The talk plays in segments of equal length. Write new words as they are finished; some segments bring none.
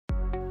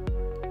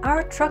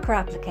Our trucker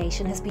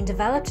application has been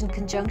developed in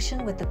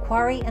conjunction with the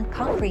quarry and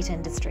concrete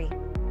industry.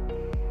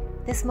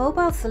 This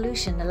mobile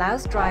solution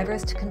allows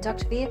drivers to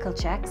conduct vehicle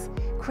checks,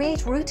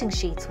 create routing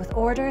sheets with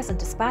orders and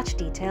dispatch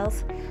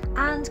details,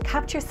 and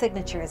capture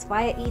signatures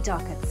via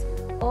e-dockets,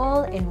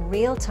 all in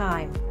real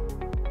time.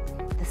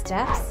 The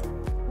steps: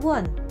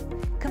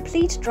 1.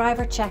 Complete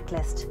driver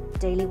checklist,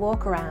 daily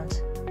walk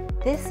around.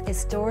 This is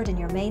stored in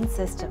your main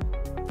system.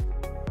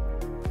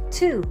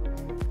 2.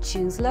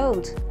 Choose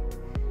load.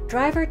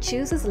 Driver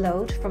chooses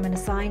load from an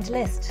assigned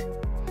list.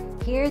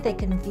 Here they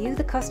can view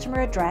the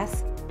customer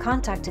address,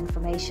 contact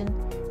information,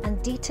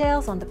 and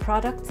details on the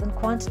products and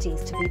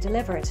quantities to be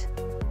delivered.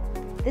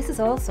 This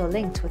is also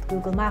linked with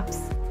Google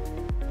Maps.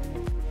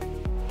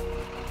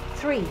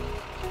 3.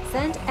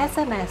 Send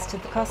SMS to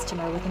the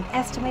customer with an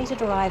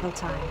estimated arrival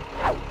time.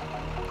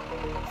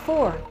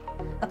 4.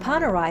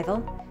 Upon arrival,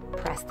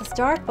 press the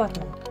Start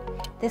button.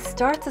 This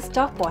starts a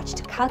stopwatch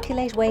to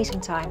calculate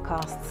waiting time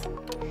costs.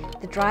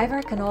 The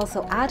driver can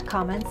also add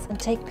comments and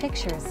take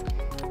pictures,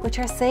 which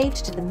are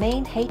saved to the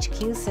main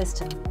HQ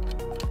system.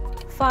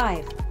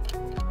 5.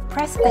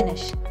 Press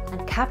Finish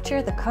and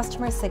capture the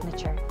customer's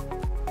signature.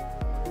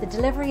 The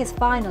delivery is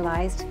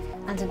finalised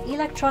and an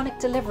electronic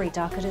delivery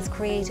docket is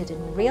created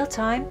in real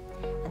time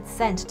and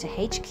sent to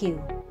HQ.